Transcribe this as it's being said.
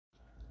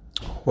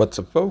What's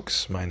up,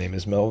 folks? My name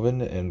is Melvin,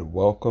 and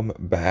welcome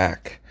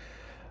back.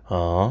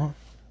 Uh,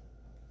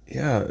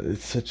 yeah,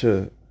 it's such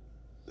a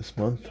this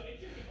month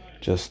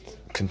just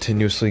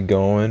continuously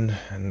going,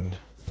 and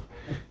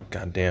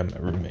goddamn, my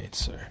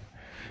roommates are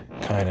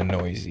kind of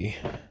noisy.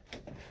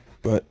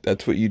 But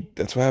that's what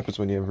happens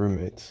when you have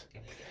roommates.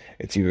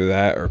 It's either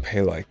that or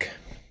pay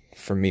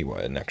for me,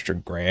 an extra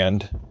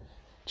grand,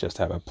 just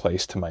have a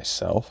place to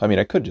myself. I mean,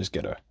 I could just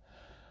get a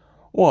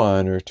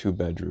 1 or 2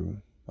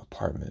 bedroom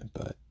apartment,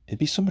 but it'd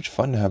be so much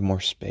fun to have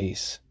more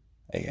space.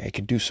 I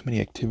could do so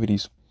many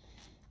activities.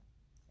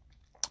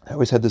 I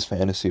always had this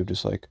fantasy of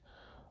just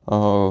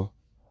oh,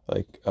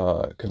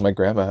 because my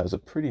grandma has a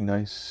pretty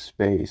nice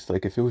space.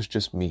 Like, if it was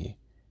just me,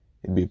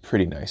 it'd be a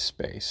pretty nice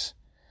space.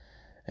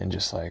 And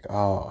just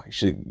oh,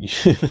 you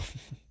should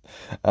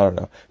I don't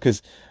know.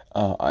 Because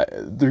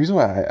the reason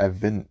why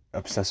I've been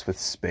obsessed with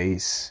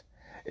space,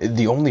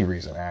 the only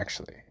reason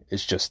actually,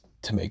 is just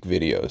to make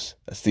videos.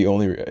 That's the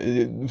only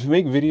to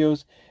make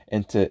videos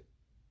and to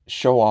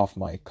show off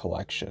my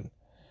collection,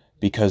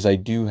 because I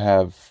do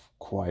have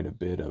quite a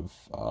bit of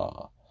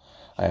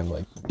I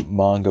have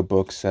manga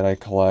books that I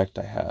collect.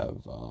 I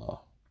have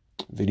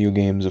video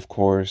games, of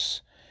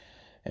course,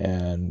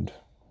 and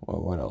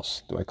well, what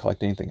else? Do I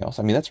collect anything else?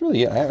 I mean, that's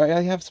really it.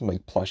 I have some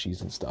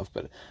plushies and stuff,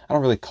 but I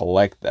don't really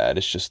collect that.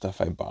 It's just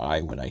stuff I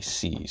buy when I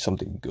see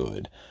something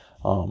good.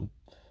 But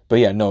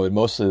yeah, no,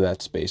 most of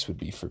that space would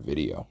be for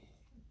video.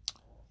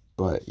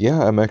 But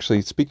yeah, I'm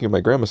actually, speaking of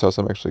my grandma's house,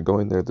 I'm actually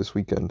going there this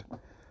weekend.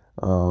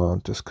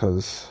 Just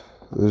because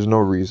there's no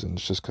reason.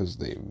 It's just because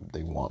they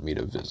want me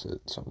to visit.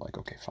 So I'm like,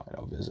 okay, fine,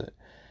 I'll visit.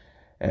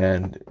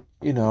 And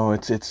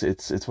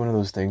it's one of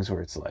those things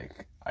where it's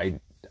I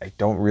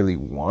don't really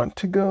want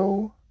to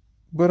go,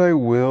 but I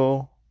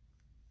will,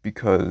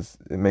 because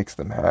it makes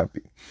them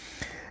happy.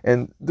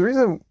 And the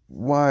reason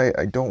why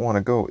I don't want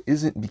to go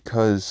isn't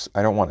because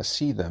I don't want to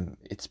see them.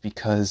 It's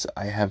because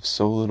I have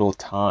so little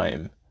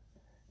time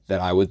that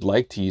I would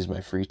like to use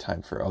my free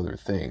time for other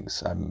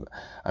things.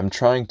 I'm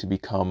trying to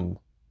become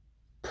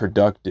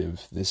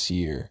productive this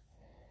year,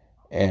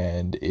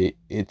 and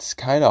it's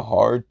kind of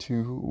hard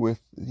to, with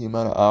the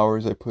amount of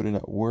hours I put in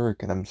at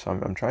work, and I'm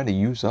trying to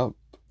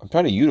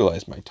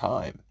utilize my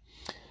time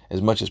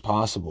as much as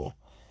possible,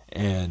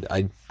 and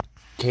I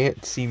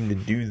can't seem to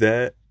do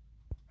that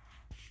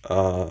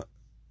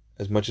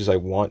as much as I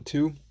want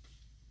to.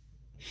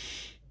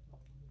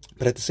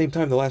 But at the same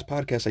time, the last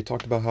podcast I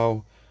talked about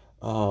how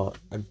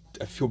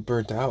I feel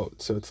burnt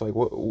out. So it's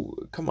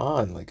what? Come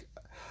on,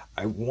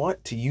 I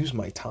want to use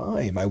my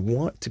time. I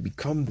want to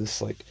become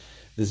this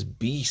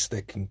beast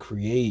that can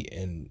create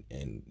and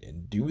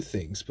do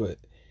things. But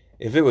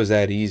if it was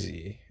that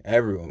easy,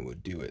 everyone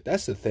would do it.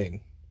 That's the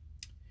thing.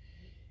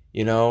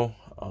 You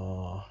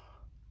know,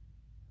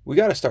 we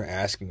got to start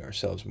asking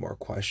ourselves more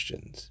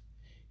questions.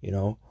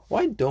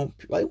 Why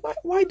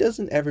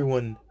doesn't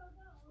everyone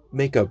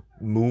make a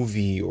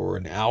movie or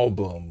an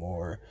album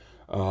or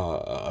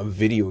a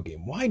video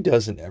game? Why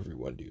doesn't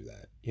everyone do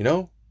that?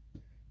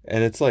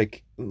 And it's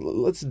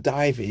let's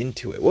dive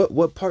into it.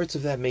 What parts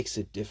of that makes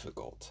it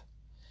difficult?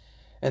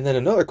 And then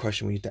another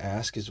question we need to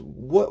ask is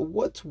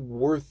what's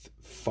worth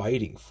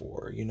fighting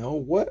for?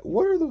 What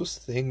are those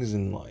things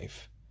in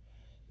life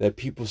that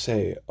people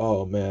say,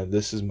 oh man,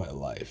 this is my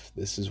life.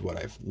 This is what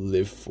I've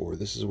lived for.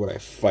 This is what I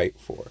fight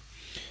for.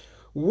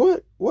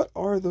 What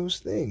are those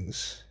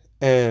things?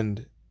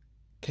 And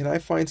can I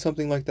find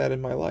something like that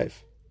in my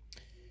life?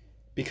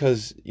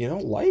 Because,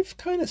 life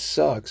kind of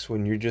sucks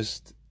when you're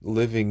just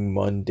living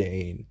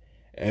mundane,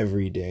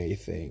 everyday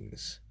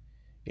things.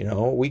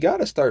 We got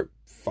to start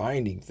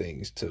finding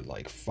things to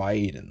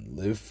fight and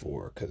live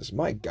for, because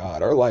my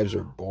God, our lives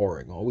are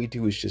boring. All we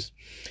do is just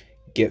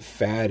get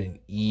fat and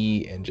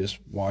eat and just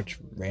watch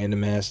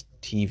random ass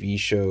TV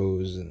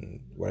shows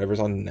and whatever's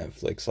on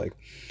Netflix.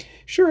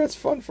 Sure, it's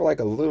fun for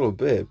a little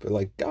bit,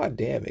 but God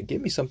damn it,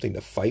 give me something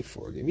to fight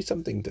for. Give me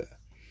something to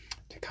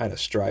kind of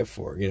strive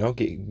for.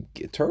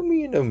 Turn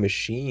me into a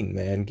machine,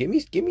 man. Give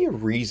me a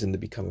reason to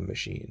become a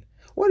machine.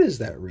 What is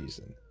that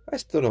reason? I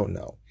still don't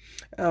know.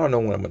 I don't know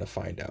when I'm gonna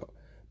find out.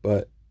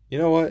 But you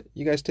know what?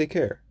 You guys take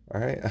care.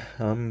 All right.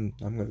 I'm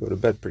gonna go to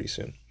bed pretty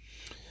soon.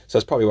 So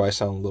that's probably why I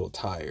sound a little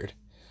tired.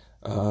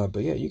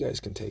 But yeah, you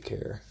guys can take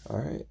care. All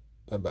right.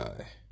 Bye bye.